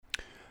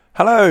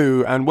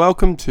Hello and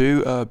welcome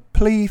to a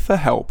plea for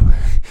help.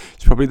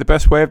 It's probably the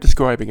best way of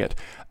describing it.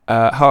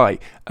 Hi,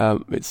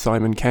 it's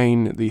Simon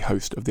Kane, the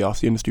host of the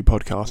Ask the Industry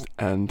podcast,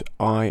 and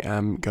I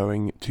am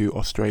going to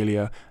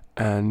Australia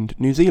and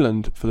New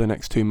Zealand for the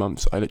next 2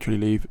 months. I literally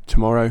leave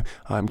tomorrow.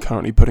 I'm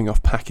currently putting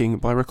off packing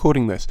by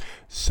recording this.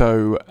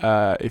 So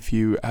if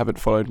you haven't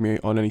followed me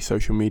on any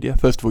social media,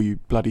 first of all, you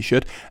bloody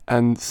should.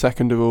 And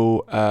second of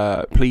all,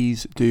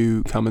 please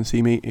do come and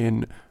see me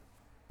in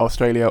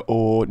Australia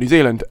or New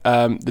Zealand.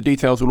 The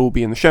details will all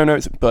be in the show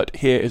notes, but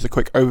here is a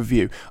quick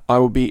overview. I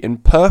will be in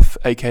Perth,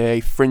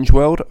 aka Fringe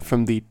World,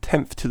 from the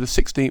 10th to the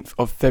 16th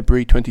of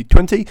February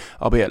 2020.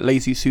 I'll be at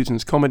Lazy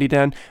Susan's Comedy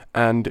Den,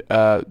 and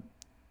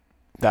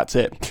that's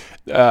it.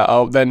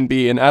 I'll then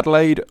be in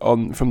Adelaide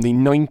from the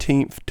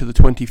 19th to the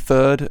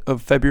 23rd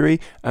of February,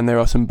 and there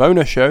are some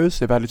bonus shows.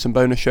 They've added some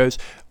bonus shows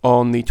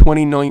on the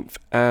 29th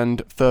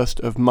and 1st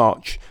of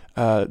March.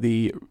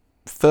 The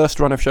first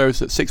run of shows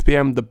at 6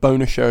 p.m, the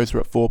bonus shows are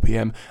at 4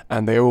 p.m,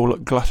 and they're all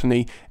at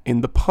Gluttony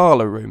in the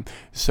Parlour Room.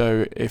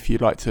 So if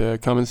you'd like to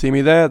come and see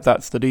me there,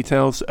 that's the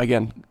details.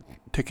 Again,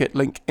 ticket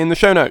link in the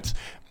show notes.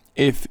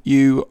 If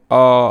you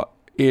are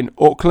in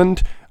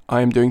Auckland,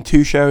 I am doing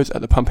 2 shows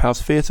at the Pump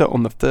House Theatre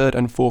on the 3rd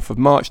and 4th of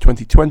March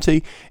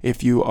 2020.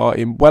 If you are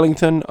in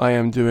Wellington, I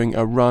am doing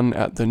a run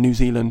at the New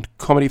Zealand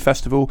Comedy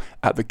Festival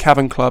at the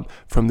Cavern Club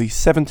from the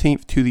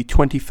 17th to the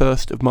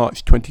 21st of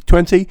March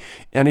 2020.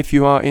 And if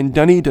you are in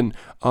Dunedin,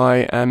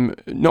 I am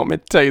not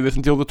meant to tell you this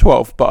until the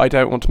 12th, but I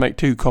don't want to make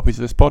 2 copies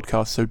of this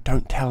podcast, so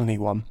don't tell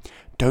anyone.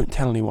 Don't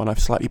tell anyone. I've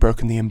slightly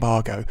broken the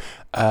embargo.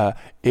 I'll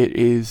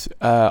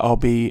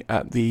be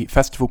at the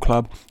Festival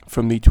Club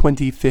from the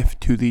 25th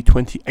to the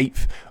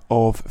 28th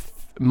of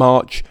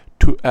March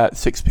at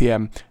 6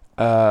 p.m.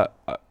 I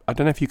don't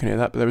know if you can hear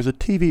that, but there is a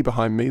TV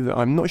behind me that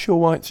I'm not sure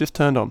why it's just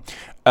turned on.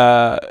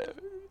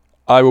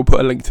 I will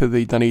put a link to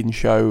the Dunedin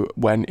show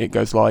when it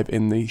goes live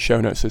in the show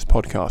notes of this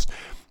podcast.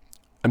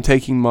 I'm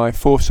taking my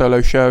 4th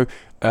solo show.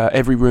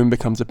 Every room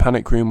becomes a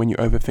panic room when you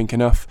overthink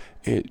enough.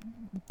 It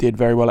did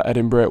very well at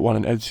Edinburgh. It won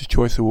an Editor's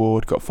Choice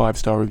Award, got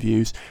 5-star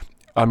reviews.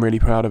 I'm really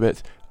proud of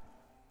it.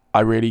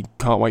 I really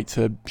can't wait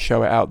to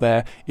show it out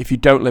there. If you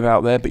don't live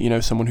out there, but you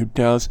know someone who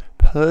does,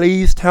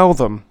 please tell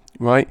them,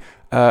 right?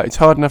 It's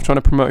hard enough trying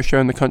to promote a show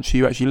in the country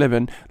you actually live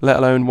in, let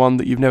alone one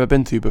that you've never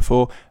been to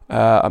before.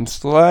 I'm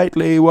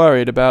slightly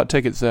worried about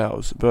ticket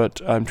sales,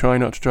 but I'm trying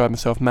not to drive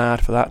myself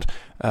mad for that.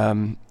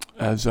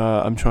 As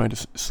I'm trying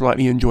to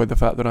slightly enjoy the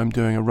fact that I'm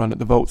doing a run at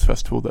the Volts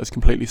Festival that is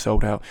completely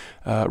sold out,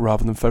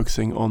 rather than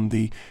focusing on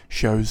the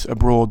shows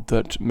abroad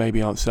that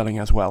maybe aren't selling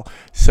as well.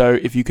 So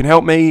if you can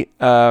help me,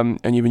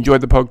 and you've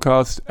enjoyed the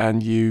podcast,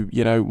 and you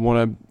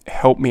want to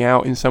help me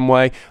out in some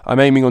way, I'm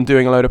aiming on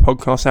doing a load of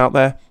podcasts out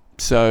there.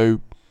 So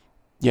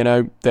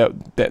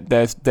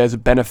there's a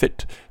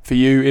benefit for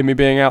you in me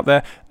being out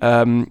there.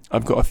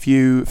 I've got a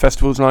few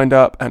festivals lined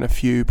up and a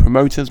few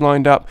promoters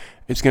lined up.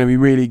 It's going to be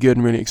really good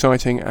and really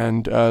exciting,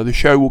 and the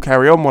show will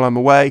carry on while I'm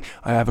away.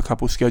 I have a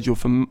couple scheduled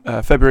for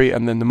February,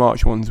 and then the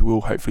March ones will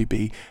hopefully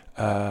be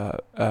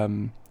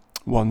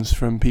ones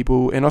from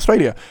people in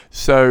Australia.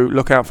 So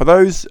look out for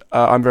those.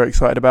 I'm very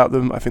excited about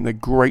them. I think they're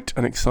great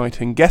and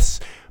exciting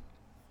guests.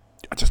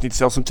 I just need to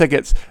sell some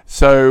tickets.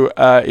 So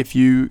if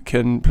you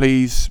can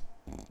please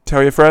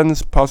tell your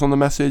friends, pass on the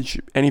message,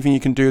 anything you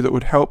can do that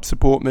would help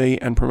support me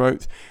and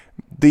promote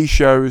these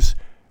shows,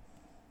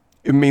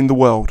 it would mean the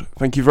world.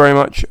 Thank you very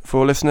much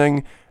for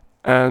listening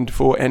and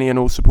for any and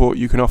all support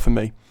you can offer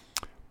me.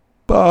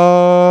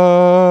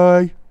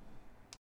 Bye.